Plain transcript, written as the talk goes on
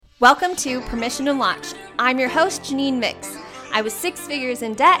Welcome to Permission to Launch. I'm your host, Janine Mix. I was 6 figures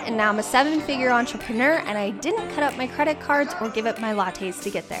in debt and now I'm a 7-figure entrepreneur, and I didn't cut up my credit cards or give up my lattes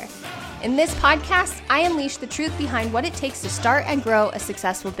to get there. In this podcast, I unleash the truth behind what it takes to start and grow a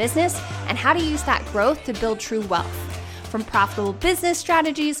successful business and how to use that growth to build true wealth. From profitable business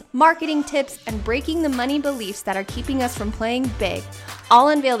strategies, marketing tips, and breaking the money beliefs that are keeping us from playing big, I'll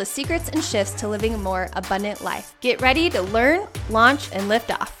unveil the secrets and shifts to living a more abundant life. Get ready to learn, launch, and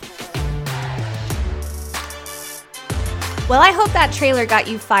lift off. Well, I hope that trailer got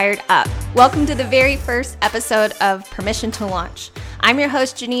you fired up. Welcome to the very first episode of Permission to Launch. I'm your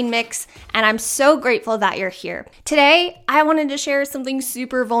host, Janine Mix, and I'm so grateful that you're here. Today, I wanted to share something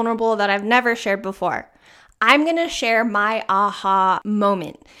super vulnerable that I've never shared before. I'm going to share my aha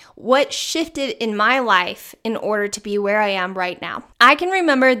moment, what shifted in my life in order to be where I am right now. I can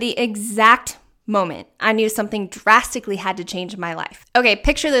remember the exact moment I knew something drastically had to change in my life. Okay,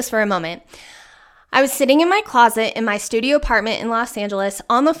 picture this for a moment. I was sitting in my closet in my studio apartment in Los Angeles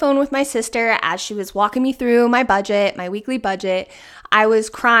on the phone with my sister as she was walking me through my budget, my weekly budget. I was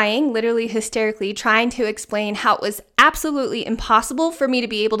crying, literally hysterically, trying to explain how it was absolutely impossible for me to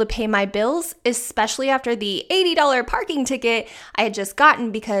be able to pay my bills, especially after the $80 parking ticket I had just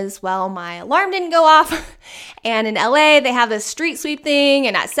gotten because, well, my alarm didn't go off. And in LA, they have this street sweep thing,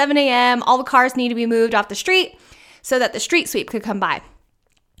 and at 7 a.m., all the cars need to be moved off the street so that the street sweep could come by.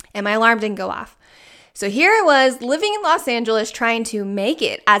 And my alarm didn't go off. So here I was living in Los Angeles trying to make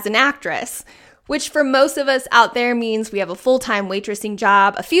it as an actress, which for most of us out there means we have a full-time waitressing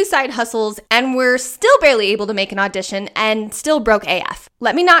job, a few side hustles, and we're still barely able to make an audition and still broke AF.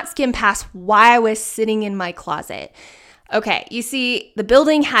 Let me not skim past why I was sitting in my closet. Okay, you see, the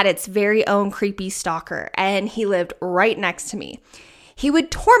building had its very own creepy stalker, and he lived right next to me. He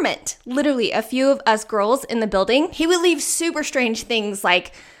would torment literally a few of us girls in the building. He would leave super strange things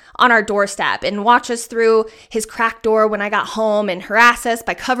like on our doorstep and watch us through his cracked door when I got home and harass us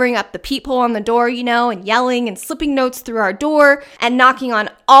by covering up the peephole on the door, and yelling and slipping notes through our door and knocking on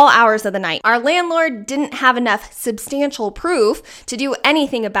all hours of the night. Our landlord didn't have enough substantial proof to do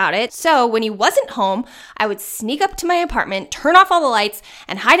anything about it, so when he wasn't home, I would sneak up to my apartment, turn off all the lights,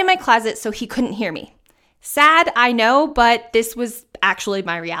 and hide in my closet so he couldn't hear me. Sad, I know, but this was actually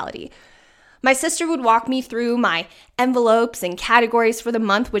my reality. My sister would walk me through my envelopes and categories for the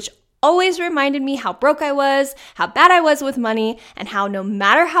month, which always reminded me how broke I was, how bad I was with money, and how no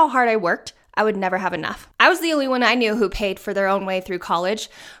matter how hard I worked, I would never have enough. I was the only one I knew who paid for their own way through college,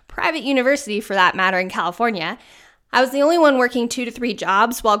 private university for that matter in California. I was the only one working 2 to 3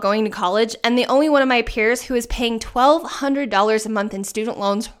 jobs while going to college, and the only one of my peers who was paying $1,200 a month in student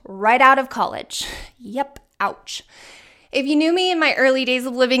loans right out of college. Yep, ouch. If you knew me in my early days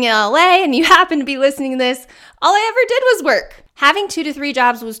of living in LA and you happen to be listening to this, all I ever did was work. Having 2 to 3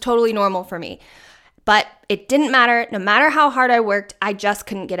 jobs was totally normal for me. But it didn't matter. No matter how hard I worked, I just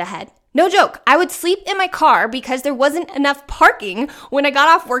couldn't get ahead. No joke, I would sleep in my car because there wasn't enough parking when I got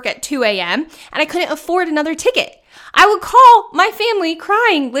off work at 2 a.m. and I couldn't afford another ticket. I would call my family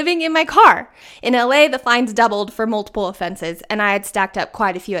crying living in my car. In LA, the fines doubled for multiple offenses, and I had stacked up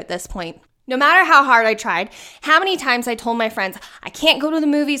quite a few at this point. No matter how hard I tried, how many times I told my friends I can't go to the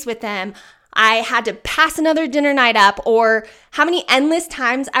movies with them, I had to pass another dinner night up, or how many endless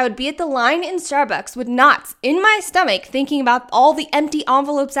times I would be at the line in Starbucks with knots in my stomach thinking about all the empty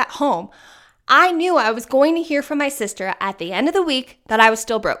envelopes at home. I knew I was going to hear from my sister at the end of the week that I was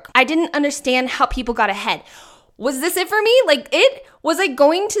still broke. I didn't understand how people got ahead. Was this it for me? Was I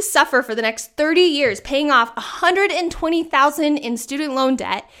going to suffer for the next 30 years paying off $120,000 in student loan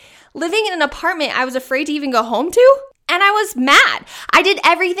debt, living in an apartment I was afraid to even go home to? And I was mad. I did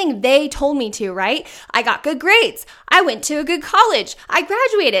everything they told me to, right? I got good grades. I went to a good college. I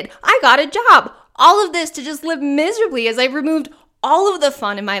graduated. I got a job. All of this to just live miserably as I removed all of the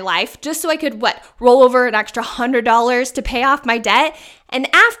fun in my life just so I could, roll over an extra $100 to pay off my debt. And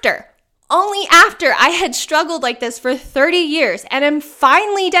only after I had struggled like this for 30 years and am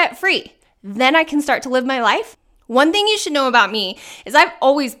finally debt-free, then I can start to live my life. One thing you should know about me is I've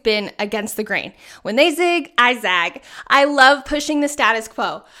always been against the grain. When they zig, I zag. I love pushing the status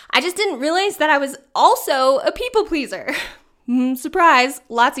quo. I just didn't realize that I was also a people pleaser. Surprise,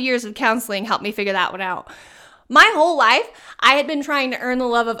 lots of years of counseling helped me figure that one out. My whole life, I had been trying to earn the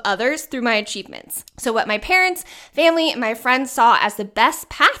love of others through my achievements. So what my parents, family, and my friends saw as the best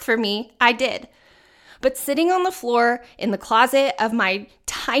path for me, I did. But sitting on the floor in the closet of my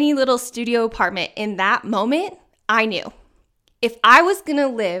tiny little studio apartment in that moment, I knew if I was going to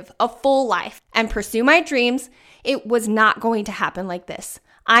live a full life and pursue my dreams, it was not going to happen like this.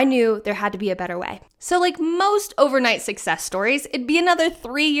 I knew there had to be a better way. So like most overnight success stories, it'd be another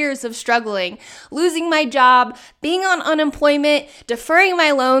 3 years of struggling, losing my job, being on unemployment, deferring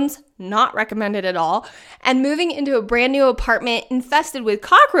my loans, not recommended at all, and moving into a brand new apartment infested with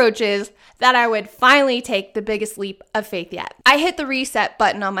cockroaches that I would finally take the biggest leap of faith yet. I hit the reset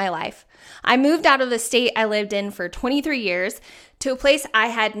button on my life. I moved out of the state I lived in for 23 years to a place I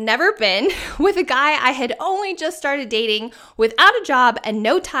had never been with a guy I had only just started dating without a job and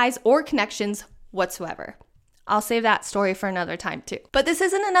no ties or connections whatsoever. I'll save that story for another time too. But this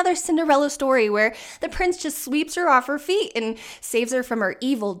isn't another Cinderella story where the prince just sweeps her off her feet and saves her from her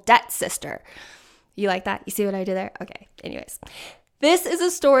evil debt sister. You like that? You see what I did there? Okay, anyways. This is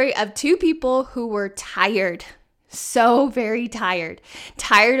a story of two people who were tired. So very tired.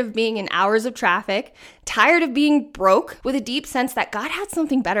 Tired of being in hours of traffic. Tired of being broke, with a deep sense that God had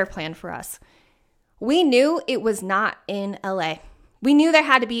something better planned for us. We knew it was not in LA. We knew there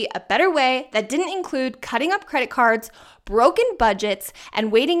had to be a better way that didn't include cutting up credit cards, broken budgets,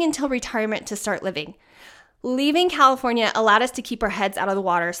 and waiting until retirement to start living. Leaving California allowed us to keep our heads out of the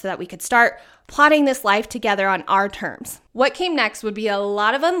water so that we could start plotting this life together on our terms. What came next would be a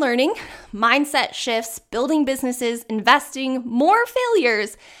lot of unlearning, mindset shifts, building businesses, investing, more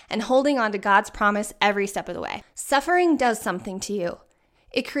failures, and holding on to God's promise every step of the way. Suffering does something to you.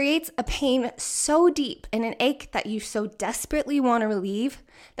 It creates a pain so deep and an ache that you so desperately want to relieve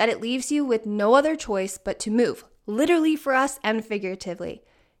that it leaves you with no other choice but to move, literally for us and figuratively.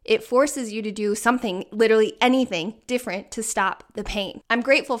 It forces you to do something, literally anything, different to stop the pain. I'm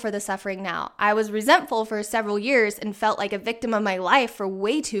grateful for the suffering now. I was resentful for several years and felt like a victim of my life for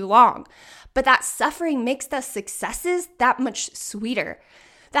way too long. But that suffering makes the successes that much sweeter.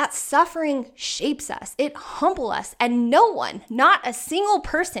 That suffering shapes us, it humbles us, and no one, not a single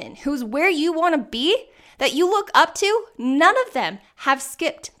person who's where you want to be, that you look up to, none of them have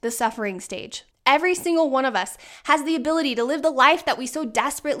skipped the suffering stage. Every single one of us has the ability to live the life that we so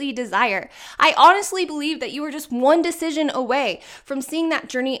desperately desire. I honestly believe that you are just one decision away from seeing that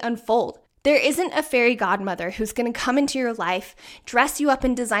journey unfold. There isn't a fairy godmother who's going to come into your life, dress you up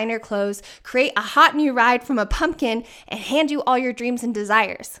in designer clothes, create a hot new ride from a pumpkin, and hand you all your dreams and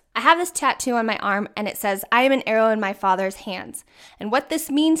desires. I have this tattoo on my arm and it says, "I am an arrow in my Father's hands." And what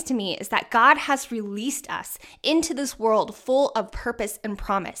this means to me is that God has released us into this world full of purpose and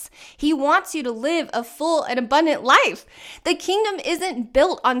promise. He wants you to live a full and abundant life. The kingdom isn't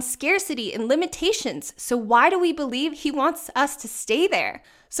built on scarcity and limitations, so why do we believe He wants us to stay there?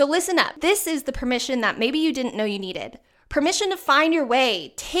 So listen up. This is the permission that maybe you didn't know you needed. Permission to find your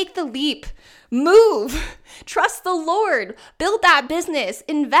way, take the leap, move, trust the Lord, build that business,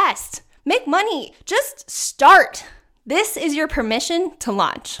 invest, make money, just start. This is your permission to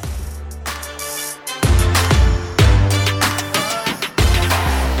launch.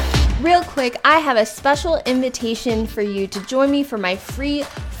 Real quick, I have a special invitation for you to join me for my free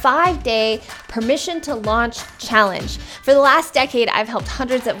 5-day Permission to Launch Challenge. For the last decade, I've helped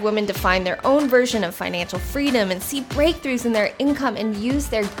hundreds of women define their own version of financial freedom and see breakthroughs in their income and use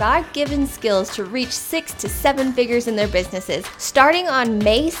their God-given skills to reach 6 to 7 figures in their businesses. Starting on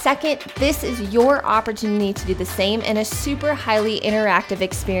May 2nd, this is your opportunity to do the same in a super highly interactive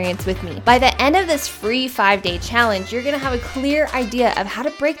experience with me. By the end of this free 5-day challenge, you're going to have a clear idea of how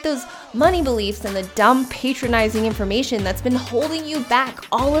to break those money beliefs and the dumb, patronizing information that's been holding you back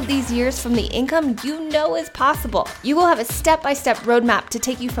all of these years from the income you know is possible. You will have a step-by-step roadmap to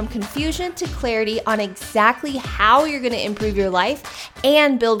take you from confusion to clarity on exactly how you're going to improve your life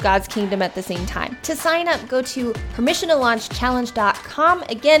and build God's kingdom at the same time. To sign up, go to permissiontoLaunchChallenge.com.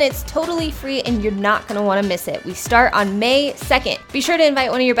 Again, it's totally free and you're not going to want to miss it. We start on May 2nd. Be sure to invite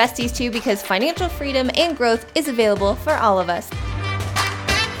one of your besties too, because financial freedom and growth is available for all of us.